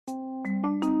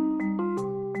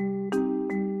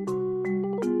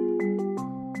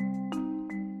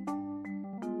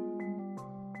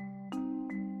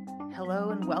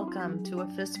welcome to A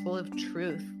Fistful of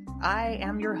Truth. I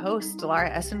am your host,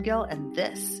 Delara Essengill, and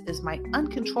this is my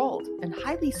uncontrolled and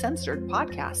highly censored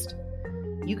podcast.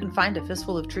 You can find A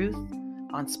Fistful of Truth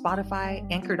on Spotify,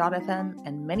 Anchor.fm,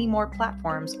 and many more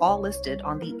platforms, all listed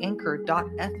on the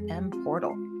Anchor.fm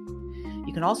portal.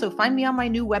 You can also find me on my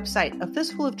new website.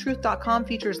 afistfuloftruth.com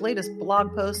features latest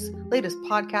blog posts, latest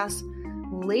podcasts,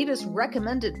 latest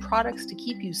recommended products to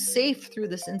keep you safe through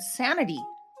this insanity.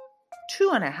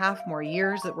 2.5 more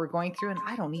years that we're going through, and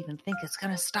I don't even think it's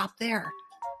going to stop there.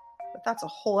 But that's a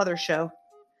whole other show.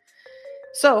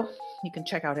 So you can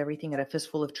check out everything at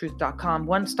afistfuloftruth.com.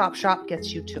 One-stop shop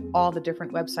gets you to all the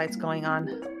different websites going on.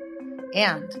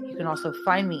 And you can also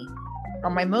find me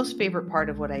on my most favorite part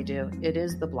of what I do. It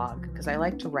is the blog, because I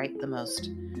like to write the most.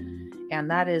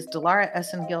 And that is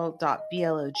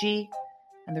delaraessengill.blog.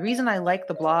 And the reason I like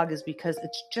the blog is because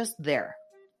it's just there.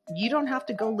 You don't have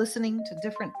to go listening to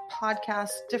different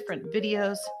podcasts, different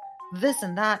videos, this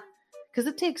and that, because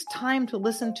it takes time to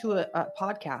listen to a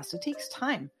podcast. It takes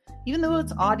time. Even though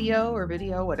it's audio or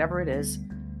video, whatever it is,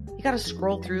 you got to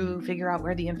scroll through, figure out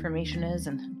where the information is,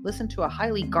 and listen to a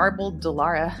highly garbled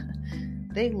Delara.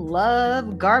 They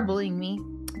love garbling me,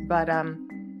 but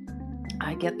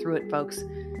I get through it, folks.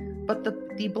 But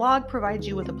the blog provides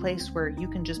you with a place where you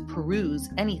can just peruse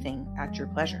anything at your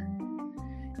pleasure.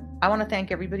 I want to thank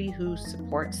everybody who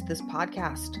supports this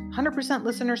podcast. 100%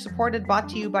 listener supported, brought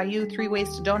to you by you, 3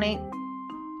 ways to donate.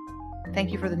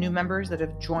 Thank you for the new members that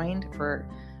have joined for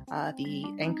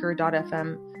the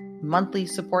Anchor.fm monthly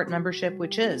support membership,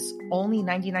 which is only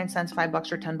 99 cents,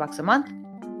 $5 or $10 a month.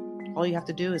 All you have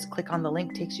to do is click on the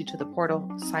link, takes you to the portal,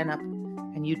 sign up,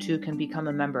 and you too can become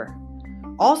a member.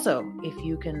 Also, if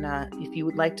you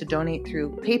would like to donate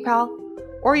through PayPal,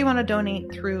 or you want to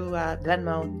donate through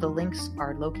Venmo, the links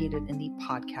are located in the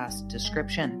podcast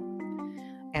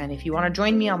description. And if you want to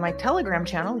join me on my Telegram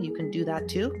channel, you can do that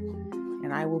too.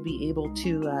 And I will be able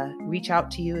to reach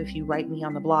out to you if you write me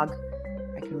on the blog.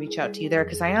 I can reach out to you there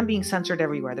because I am being censored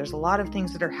everywhere. There's a lot of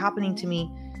things that are happening to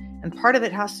me. And part of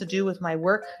it has to do with my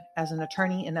work as an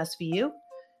attorney in SVU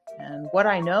and what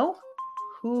I know,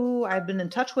 who I've been in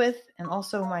touch with, and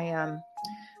also my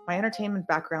entertainment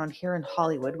background here in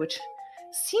Hollywood, which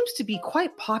seems to be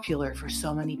quite popular for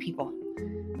so many people.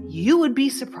 You would be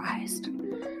surprised.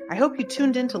 I hope you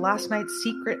tuned into last night's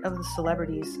Secret of the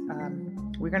Celebrities.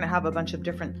 We're going to have a bunch of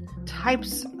different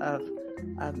types of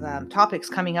topics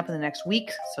coming up in the next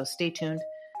week, so stay tuned.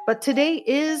 But today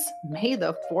is May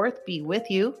the 4th be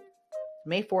with you.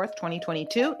 May 4th,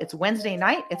 2022. It's Wednesday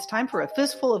night. It's time for a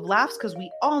fistful of laughs because we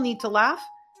all need to laugh.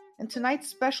 And tonight's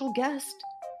special guest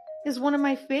is one of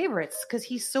my favorites because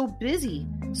he's so busy,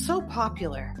 so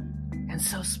popular, and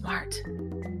so smart.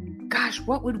 Gosh,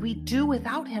 what would we do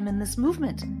without him in this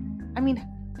movement? I mean,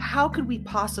 how could we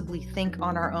possibly think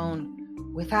on our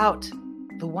own without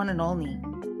the one and only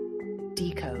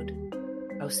DECODE,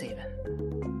 SAVIN?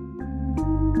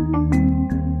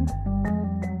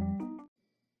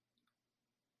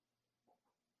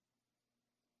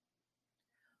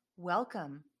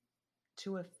 Welcome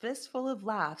to A Fistful of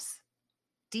Laughs,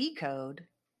 DECODE,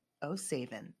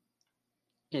 SAVIN.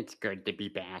 It's good to be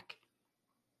back.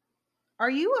 Are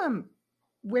you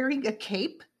wearing a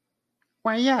cape?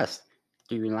 Why, yes.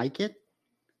 Do you like it?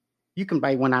 You can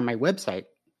buy one on my website.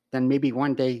 Then maybe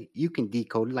one day you can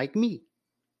decode like me.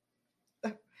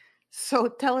 So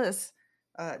tell us,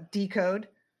 DECODE,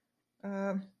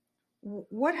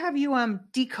 what have you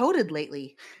decoded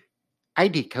lately? I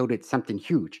decoded something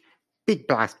huge. Big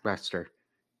blockbuster.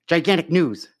 Gigantic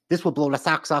news. This will blow the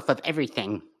socks off of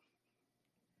everything.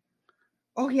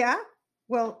 Oh, yeah?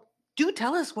 Well, do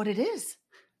tell us what it is.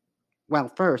 Well,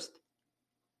 first,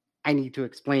 I need to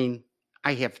explain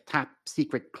I have top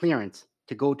secret clearance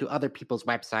to go to other people's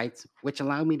websites, which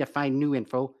allow me to find new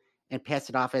info and pass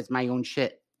it off as my own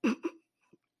shit.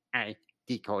 I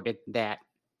decoded that.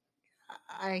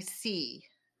 I see.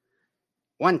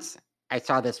 Once I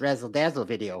saw this razzle dazzle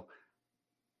video.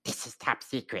 This is top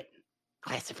secret,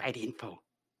 classified info.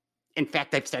 In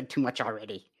fact, I've said too much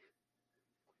already.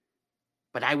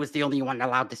 But I was the only one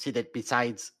allowed to see that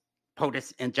besides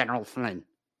POTUS and General Flynn.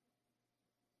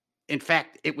 In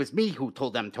fact, it was me who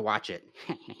told them to watch it.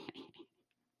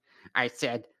 I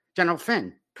said, General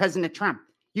Flynn, President Trump,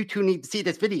 you two need to see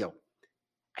this video.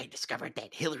 I discovered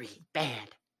that Hillary is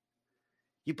bad.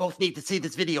 You both need to see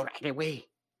this video right away.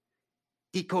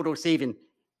 DECODE SAVIN,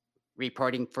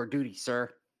 reporting for duty, sir.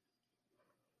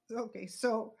 Okay,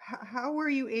 so how were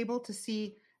you able to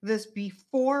see this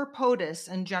before POTUS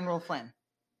and General Flynn?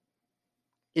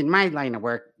 In my line of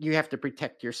work, you have to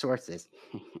protect your sources.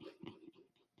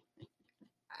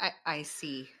 I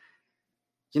see.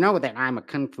 You know that I'm a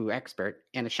kung fu expert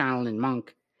and a Shaolin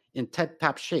monk in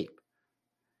tip-top shape.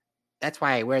 That's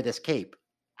why I wear this cape.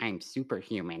 I'm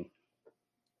superhuman.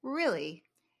 Really?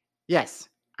 Yes,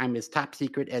 I'm as top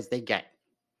secret as they get.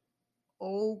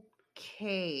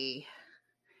 Okay.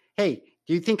 Hey,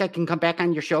 do you think I can come back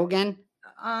on your show again?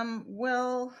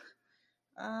 Well,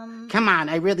 Come on,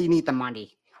 I really need the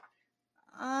money.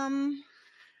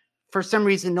 For some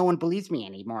reason, no one believes me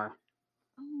anymore.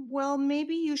 well,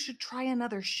 maybe you should try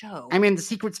another show. I'm in the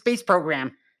secret space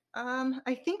program.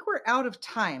 I think we're out of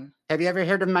time. Have you ever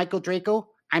heard of Michael Draco?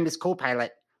 I'm his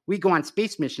co-pilot. We go on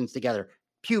space missions together.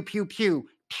 Pew, pew, pew.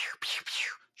 Pew, pew,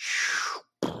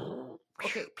 pew.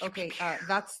 Okay,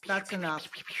 that's enough.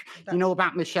 You know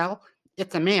about Michelle?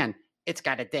 It's a man. It's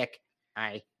got a dick.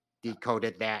 I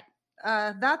decoded that.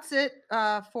 That's it,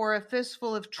 for a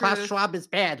fistful of Klaus truth. Schwab is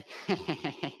bad.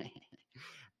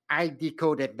 I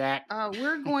decoded that.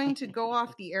 We're going to go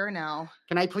off the air now.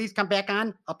 Can I please come back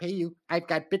on? I'll pay you. I've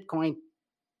got Bitcoin.